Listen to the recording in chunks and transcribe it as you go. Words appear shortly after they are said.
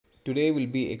Today we'll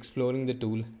be exploring the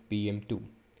tool PM2.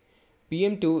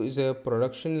 PM2 is a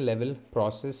production level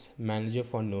process manager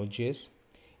for Node.js.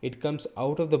 It comes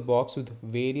out of the box with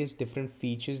various different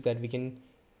features that we can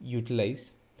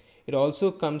utilize. It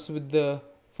also comes with the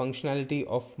functionality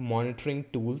of monitoring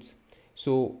tools.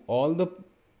 So all the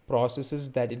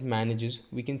processes that it manages,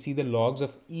 we can see the logs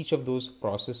of each of those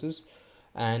processes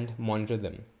and monitor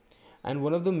them. And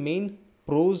one of the main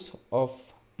pros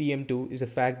of PM2 is the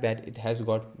fact that it has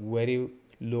got very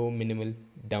low minimal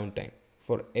downtime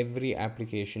for every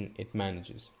application it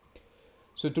manages.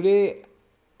 So today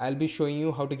I'll be showing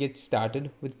you how to get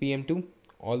started with PM2,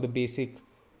 all the basic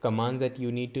commands that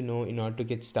you need to know in order to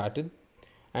get started.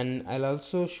 And I'll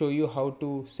also show you how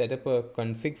to set up a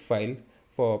config file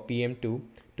for PM2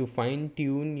 to fine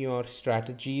tune your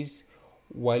strategies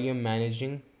while you're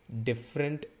managing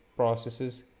different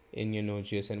processes in your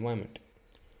Node.js environment.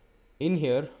 In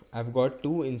here, I've got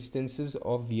two instances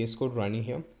of VS Code running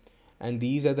here, and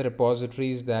these are the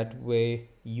repositories that were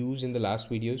used in the last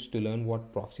videos to learn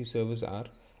what proxy servers are,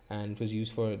 and it was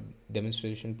used for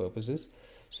demonstration purposes.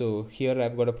 So here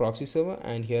I've got a proxy server,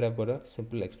 and here I've got a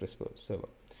simple Express server.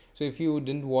 So if you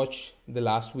didn't watch the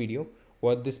last video,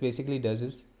 what this basically does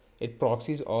is it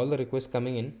proxies all the requests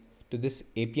coming in to this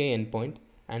API endpoint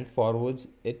and forwards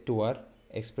it to our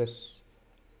Express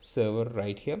server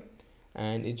right here,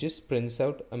 and it just prints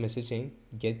out a message saying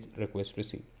get request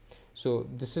received. So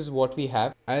this is what we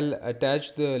have. I'll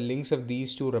attach the links of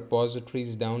these two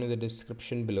repositories down in the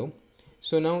description below.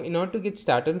 So now in order to get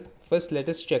started, first let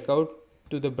us check out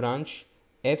to the branch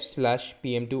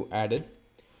f/pm2 added,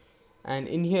 and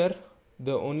in here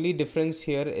the only difference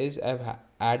here is I've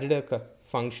added a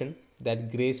function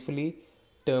that gracefully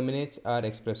terminates our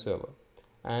Express server,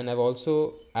 and I've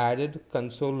also added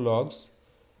console logs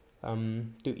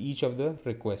to each of the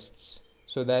requests,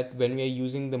 so that when we are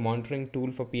using the monitoring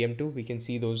tool for PM2 we can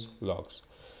see those logs.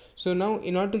 So now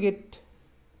in order to get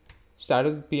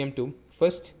started with PM2,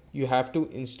 first you have to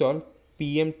install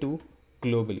PM2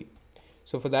 globally.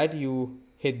 So for that you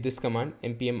hit this command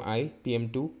npm I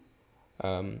PM2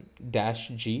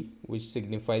 -g, which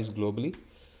signifies globally,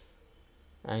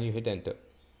 and you hit enter.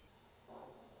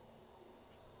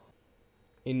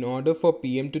 In order for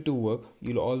PM2 to work,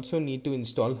 you'll also need to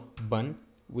install Bun,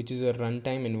 which is a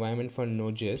runtime environment for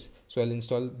Node.js. So I'll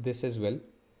install this as well.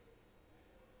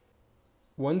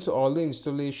 Once all the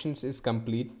installations is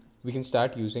complete, we can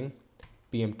start using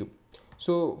PM2.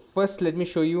 So first let me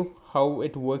show you how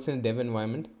it works in a dev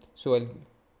environment. So I'll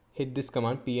hit this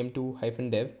command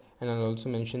pm2-dev, and I'll also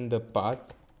mention the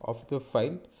path of the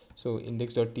file. So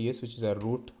index.ts, which is our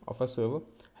root of our server.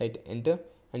 Hit enter,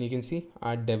 and you can see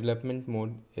our development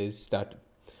mode is started.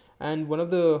 And one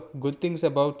of the good things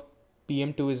about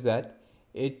PM2 is that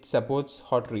it supports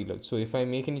hot reload. So if I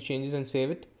make any changes and save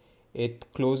it, it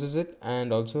closes it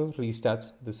and also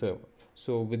restarts the server.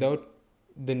 So without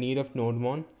the need of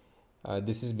nodemon,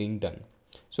 this is being done.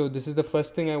 So this is the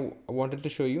first thing I wanted to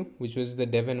show you, which was the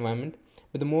dev environment.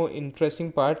 But the more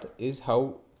interesting part is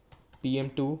how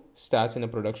PM2 starts in a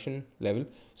production level.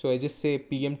 So I just say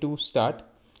PM2 start,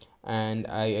 and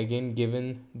I again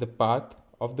given the path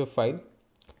of the file.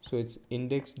 So it's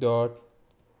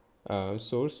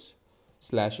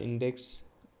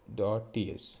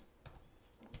index.source/index.ts.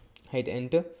 Hit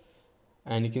enter,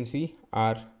 and you can see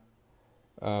our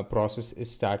process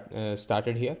is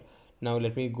started here. Now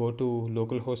let me go to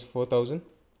localhost 4000.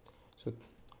 So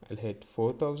I'll hit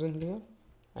 4000 here,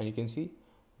 and you can see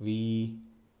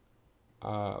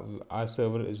our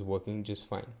server is working just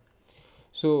fine.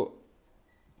 So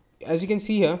as you can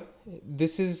see here,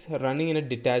 this is running in a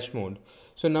detached mode.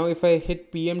 So now if I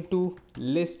hit PM2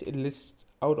 list, it lists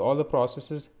out all the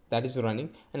processes that is running,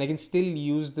 and I can still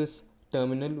use this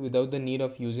terminal without the need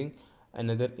of using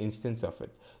another instance of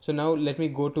it. So now let me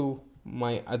go to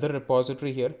my other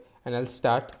repository here, and I'll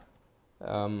start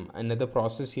another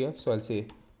process here. So I'll say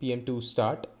PM2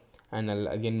 start, and I'll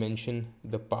again mention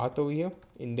the path over here,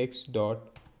 index.ts.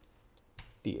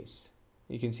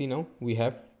 You can see now we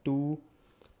have two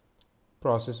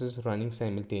processes running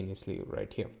simultaneously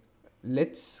right here.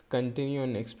 Let's continue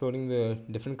on exploring the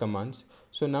different commands.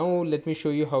 So now let me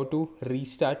show you how to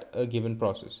restart a given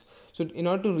process. So in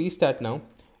order to restart now,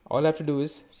 all I have to do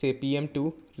is say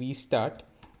PM2 restart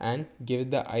and give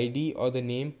it the ID or the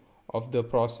name of the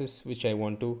process which I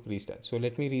want to restart. So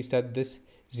let me restart this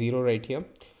 0 right here,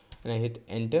 and I hit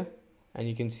enter, and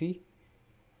you can see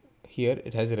here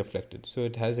it has reflected. So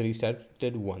it has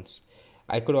restarted once.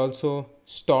 I could also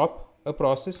stop a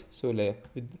process. So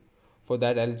for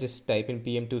that I'll just type in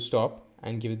PM2 stop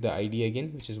and give it the ID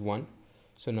again, which is 1.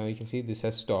 So now you can see this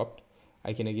has stopped.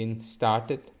 I can again start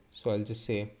it. So I'll just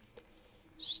say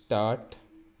start.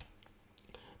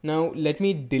 Now let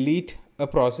me delete a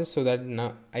process so that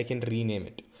now I can rename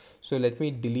it. So let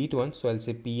me delete one. So I'll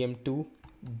say PM2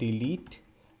 delete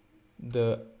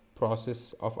the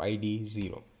process of ID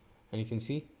 0, and you can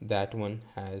see that one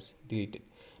has deleted.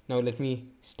 Now let me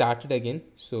start it again.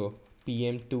 So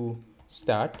PM2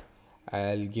 start,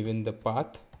 I'll give in the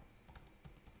path,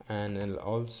 and I'll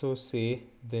also say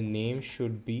the name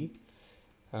should be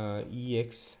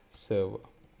ex server.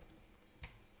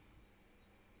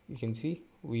 You can see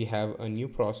we have a new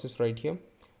process right here.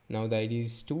 Now the ID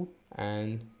is 2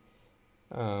 and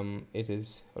it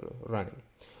is running.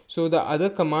 So the other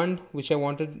command which I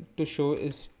wanted to show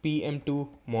is PM2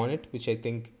 monit, which I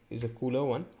think is a cooler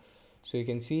one. So you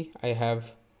can see I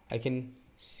can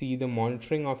see the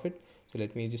monitoring of it. So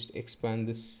let me just expand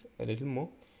this a little more.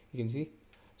 You can see.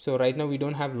 So right now we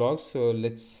don't have logs. So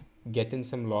let's get in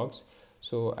some logs.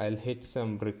 So I'll hit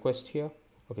some request here.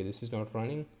 Okay, this is not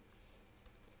running.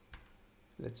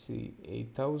 Let's see,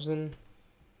 8,000.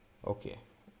 Okay,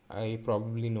 I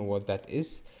probably know what that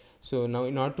is. So now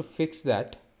in order to fix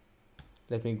that,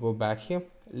 let me go back here.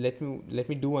 Let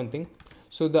me do one thing.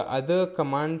 So the other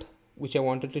command which I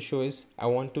wanted to show is I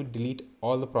want to delete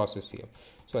all the process here.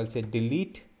 So I'll say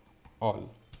delete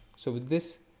all. So with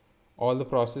this, all the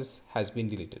process has been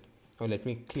deleted. Now let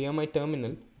me clear my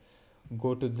terminal,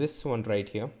 go to this one right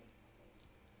here,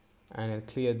 and I'll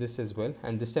clear this as well.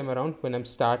 And this time around, when I'm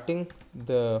starting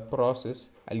the process,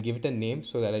 I'll give it a name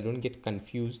so that I don't get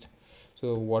confused.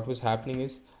 So what was happening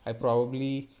is I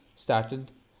probably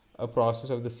started a process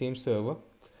of the same server.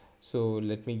 So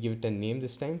let me give it a name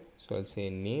this time. So I'll say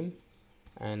name,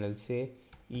 and I'll say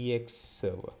ex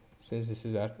server. Since this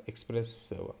is our express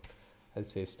server, I'll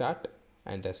say start,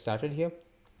 and I started here.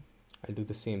 I'll do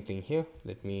the same thing here.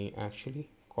 Let me actually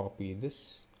copy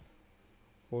this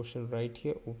portion right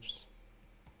here. Oops.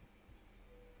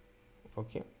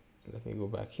 Okay, let me go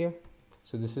back here.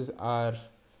 So this is our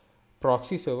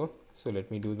proxy server. So let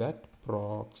me do that,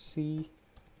 proxy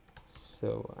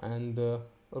server, and the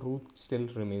root still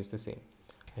remains the same.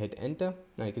 I hit enter.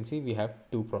 Now you can see we have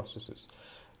two processes.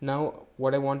 Now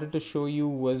what I wanted to show you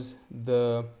was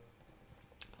the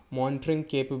monitoring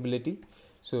capability.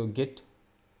 So git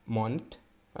monit,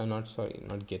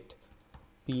 not git,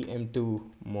 PM2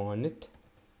 monit,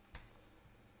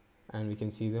 and we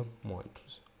can see the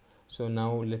monitors. So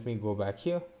now let me go back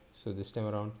here. So this time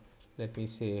around, let me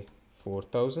say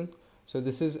 4,000. So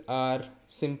this is our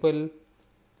simple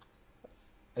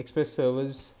express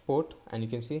servers port, and you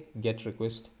can see get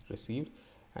request received.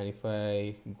 And if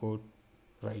I go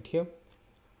right here,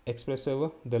 express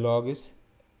server, the log is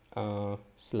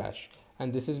slash,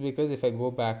 and this is because if I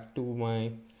go back to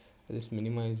my, I'll just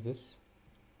minimize this,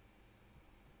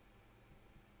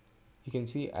 you can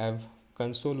see I've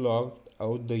console logged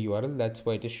out the URL. That's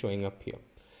why it is showing up here.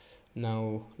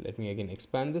 Now let me again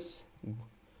expand this.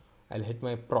 I'll hit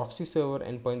my proxy server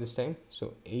endpoint this time.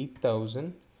 So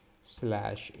 8,000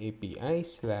 slash API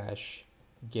slash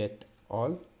get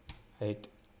all. I hit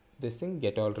this thing,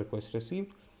 get all request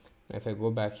received. If I go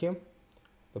back here,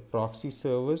 the proxy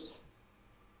servers,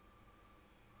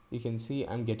 you can see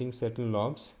I'm getting certain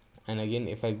logs. And again,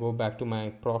 if I go back to my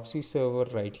proxy server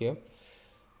right here,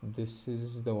 this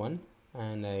is the one,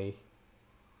 and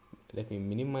let me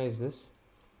minimize this.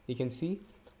 You can see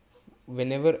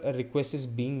whenever a request is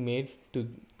being made to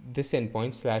this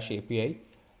endpoint slash API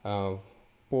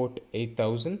port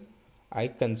 8000, I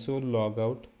console log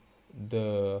out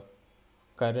the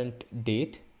current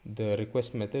date, the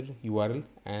request method, URL,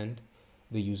 and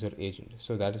the user agent.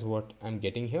 So that is what I'm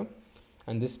getting here,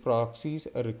 and this proxies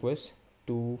a request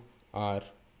to our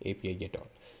API get all.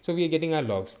 So we are getting our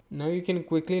logs. Now you can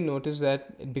quickly notice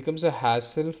that it becomes a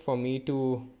hassle for me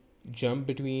to jump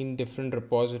between different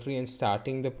repository and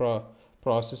starting the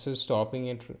processes, stopping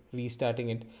it, restarting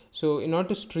it. So in order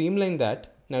to streamline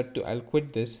that, I'll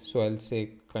quit this. So I'll say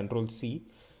Control C.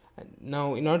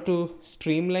 Now in order to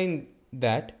streamline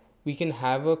that, we can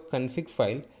have a config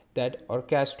file that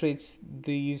orchestrates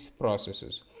these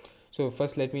processes. So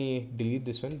first let me delete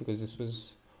this one, because this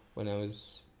was when I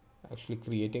was actually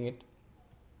creating it.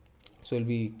 So we'll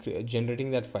be generating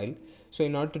that file. So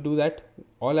in order to do that,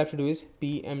 all I have to do is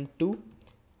PM2.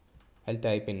 I'll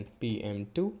type in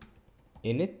PM2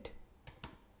 init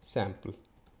sample,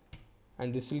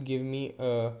 and this will give me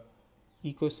a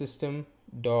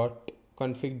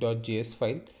ecosystem.config.js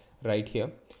file right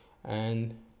here,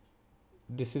 and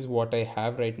this is what I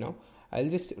have right now. I'll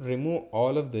just remove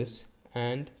all of this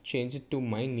and change it to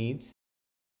my needs.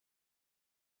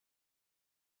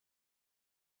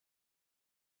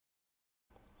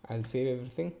 I'll save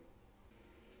everything.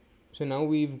 So now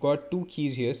we've got two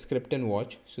keys here, script and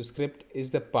watch. So script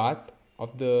is the path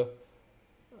of the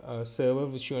server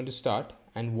which you want to start,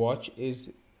 and watch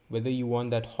is whether you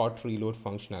want that hot reload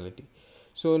functionality.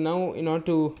 So now in order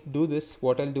to do this,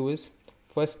 what I'll do is,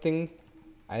 first thing,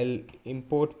 I'll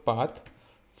import path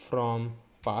from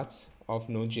paths of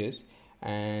Node.js,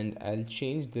 and I'll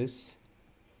change this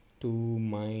to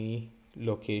my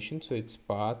location. So it's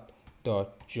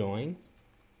path.join.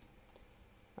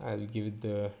 I'll give it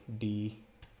the D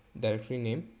directory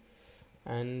name,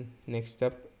 and next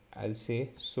up I'll say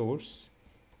source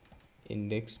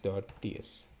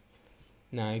index.ts.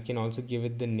 Now I can also give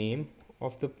it the name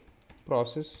of the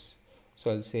process, so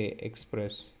I'll say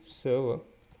express server,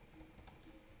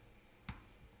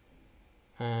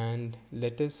 and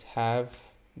let us have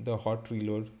the hot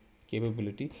reload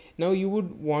capability. Now you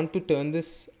would want to turn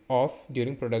this off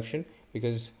during production,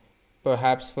 because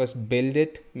perhaps first build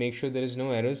it, make sure there is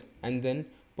no errors, and then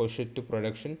push it to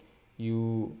production.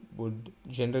 You would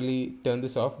generally turn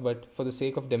this off, but for the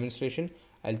sake of demonstration,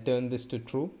 I'll turn this to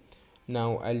true.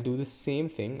 Now I'll do the same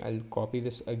thing. I'll copy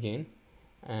this again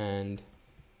and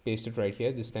paste it right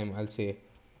here. This time I'll say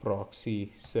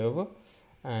proxy server,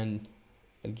 and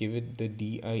I'll give it the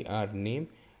dir name,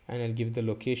 and I'll give the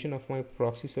location of my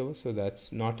proxy server, so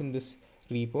that's not in this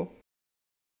repo.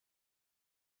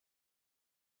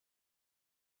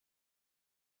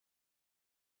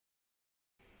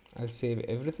 I'll save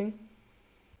everything.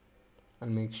 I'll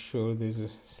make sure there's a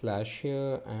slash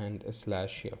here and a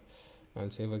slash here. I'll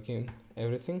save again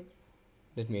everything.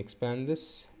 Let me expand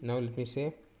this. Now let me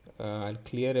say I'll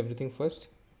clear everything first.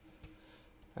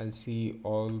 I'll see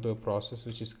all the process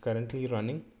which is currently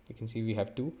running. You can see we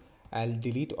have two. I'll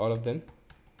delete all of them.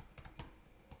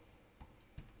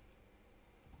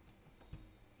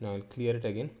 Now I'll clear it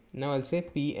again. Now I'll say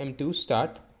PM2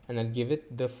 start, and I'll give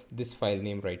it this file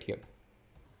name right here.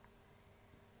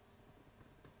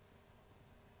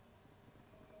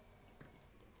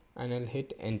 And I'll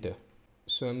hit enter.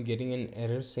 So I'm getting an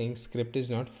error saying script is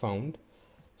not found.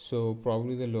 So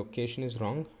probably the location is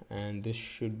wrong, and this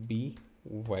should be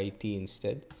YT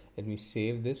instead. Let me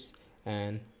save this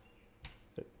and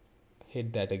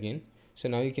hit that again. So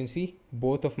now you can see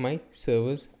both of my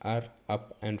servers are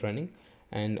up and running,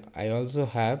 and I also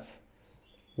have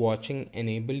watching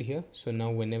enabled here. So now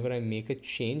whenever I make a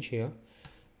change here,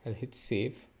 I'll hit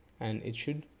save, and it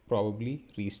should probably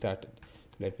restart it.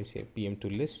 Let me say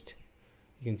PM2 list.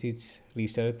 You can see it's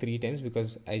restarted 3 times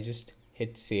because I just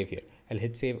hit save here. I'll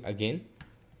hit save again.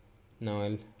 Now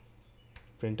I'll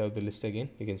print out the list again.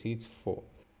 You can see it's 4.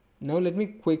 Now let me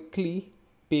quickly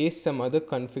paste some other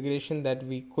configuration that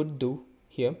we could do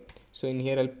here. So in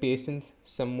here I'll paste in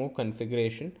some more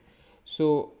configuration.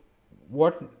 So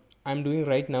what I'm doing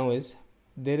right now is,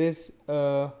 there is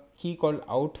a key called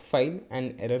out file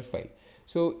and error file.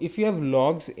 So if you have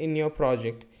logs in your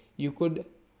project, you could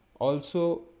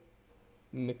also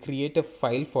create a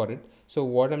file for it. So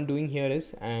what I'm doing here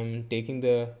is, I'm taking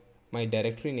my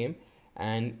directory name,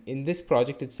 and in this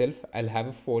project itself I'll have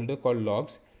a folder called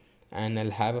logs, and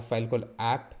I'll have a file called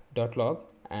app.log,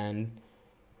 and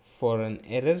for an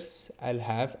errors I'll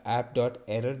have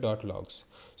app.error.logs.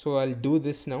 So I'll do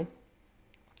this now.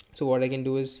 So what I can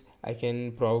do is, I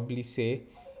can probably say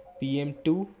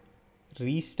PM2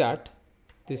 restart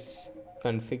this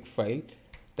config file.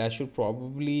 That should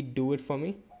probably do it for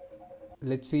me.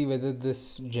 Let's see whether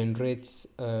this generates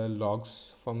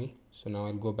logs for me. So now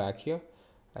I'll go back here.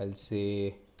 I'll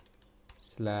say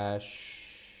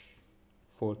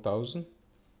 /4000.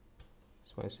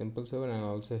 It's my simple server, and I'll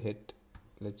also hit,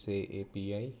 let's say,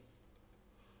 API.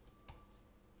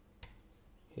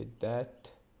 Hit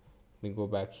that. Let me go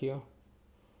back here.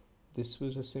 This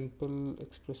was a simple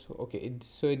express. Okay,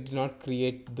 so it did not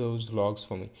create those logs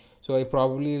for me. So I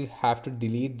probably have to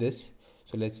delete this.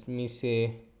 So let me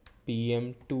say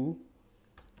PM2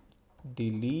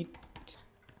 delete.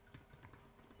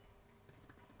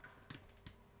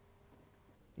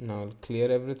 Now I'll clear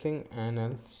everything and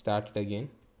I'll start it again.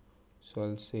 So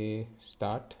I'll say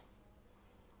start.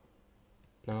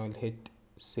 Now I'll hit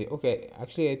say. Okay,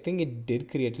 actually I think it did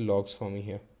create logs for me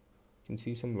here. You can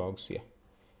see some logs here.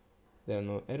 There are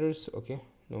no errors. Okay,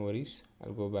 no worries.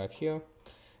 I'll go back here.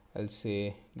 I'll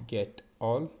say get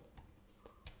all,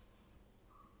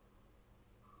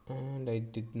 and I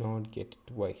did not get it.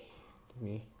 Why? Let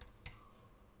me.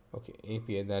 Okay,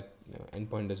 API, that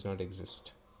endpoint does not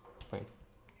exist. Fine.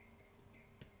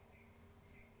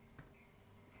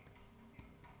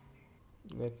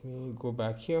 Let me go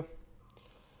back here.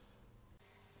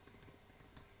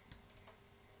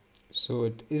 So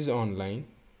it is online,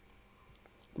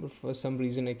 but for some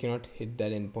reason I cannot hit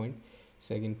that endpoint.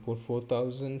 So again, port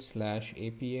 4000 slash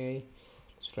API.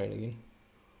 Let's try it again.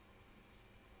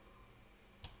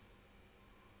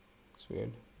 It's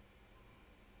weird.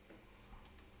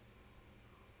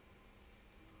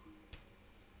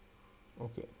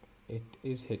 Okay, it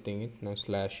is hitting it now.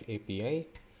 Slash API.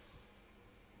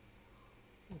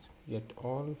 Let's get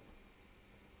all.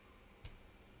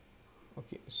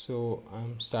 Okay, so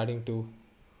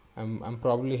I'm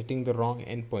probably hitting the wrong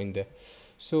endpoint there.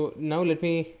 So now let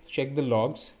me check the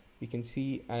logs. You can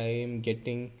see I am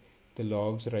getting the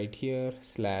logs right here,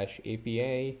 slash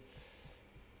API.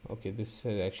 Okay, this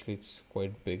is actually, it's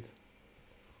quite big.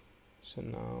 So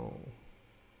now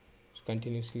it's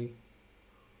continuously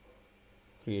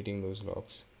creating those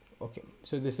logs. Okay,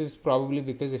 so this is probably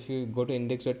because if you go to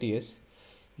index.ts,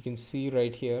 you can see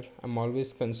right here I'm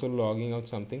always console logging out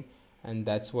something, and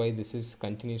that's why this is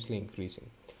continuously increasing.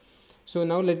 So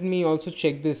now let me also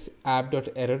check this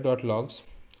app.error.logs.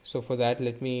 So for that,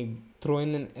 let me throw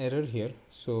in an error here.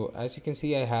 So as you can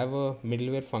see, I have a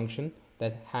middleware function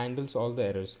that handles all the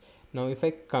errors. Now if I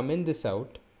comment this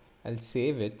out, I'll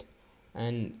save it,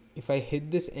 and if I hit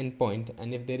this endpoint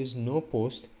and if there is no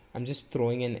post, I'm just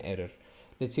throwing an error.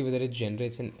 Let's see whether it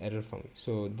generates an error for me.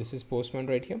 So this is postman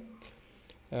right here.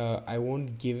 I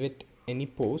won't give it any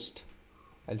post.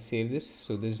 I'll save this.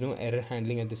 So there's no error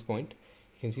handling at this point.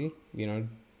 You can see we're not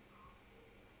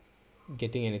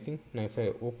getting anything. Now if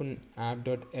I open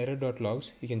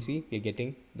app.error.logs, you can see we're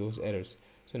getting those errors.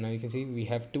 So now you can see we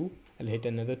have 2. I'll hit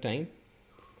another time,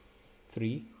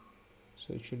 3.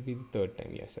 So it should be the third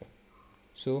time. Yes, sir.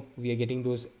 So we are getting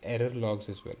those error logs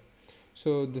as well.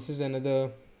 So this is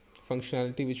another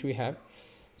functionality which we have.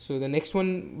 So the next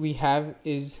one we have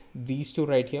is these two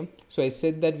right here. So I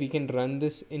said that we can run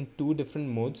this in 2 different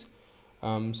modes.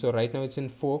 So right now it's in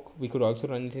fork. We could also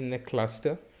run it in a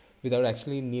cluster without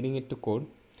actually needing it to code.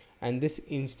 And this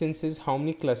instance is how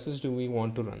many clusters do we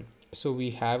want to run. So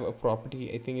we have a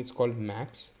property, I think it's called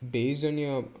max. Based on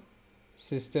your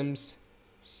system's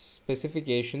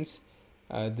specifications,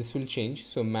 this will change.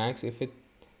 So max, if it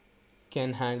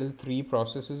can handle 3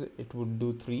 processes, it would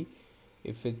do 3.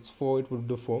 If it's 4, it would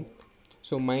do 4.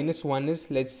 So -1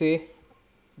 is, let's say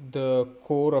the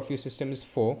core of your system is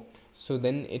 4, so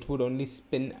then it would only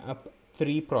spin up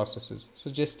 3 processes. So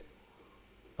just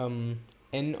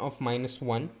n of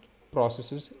 -1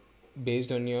 processes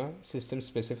based on your system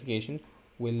specification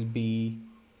will be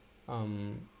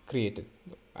created.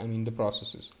 I mean the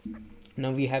processes.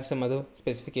 Now we have some other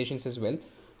specifications as well.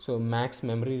 So max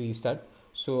memory restart.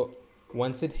 So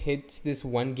once it hits this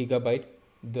 1 gigabyte,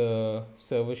 the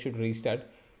server should restart.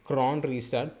 Cron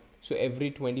restart. So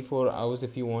every 24 hours,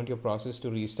 if you want your process to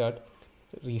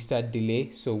restart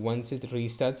delay. So once it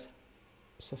restarts,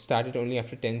 so start it only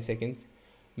after 10 seconds.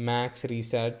 Max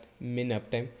restart, min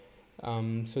uptime.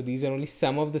 So these are only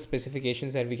some of the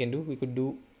specifications that we can do. We could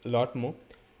do a lot more.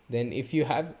 Then if you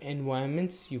have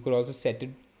environments, you could also set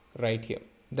it right here.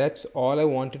 That's all I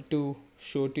wanted to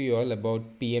show to you all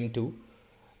about PM2.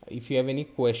 If you have any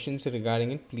questions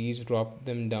regarding it, please drop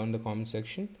them down in the comment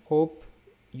section. Hope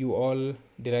you all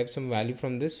derive some value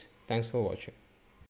from this. Thanks for watching.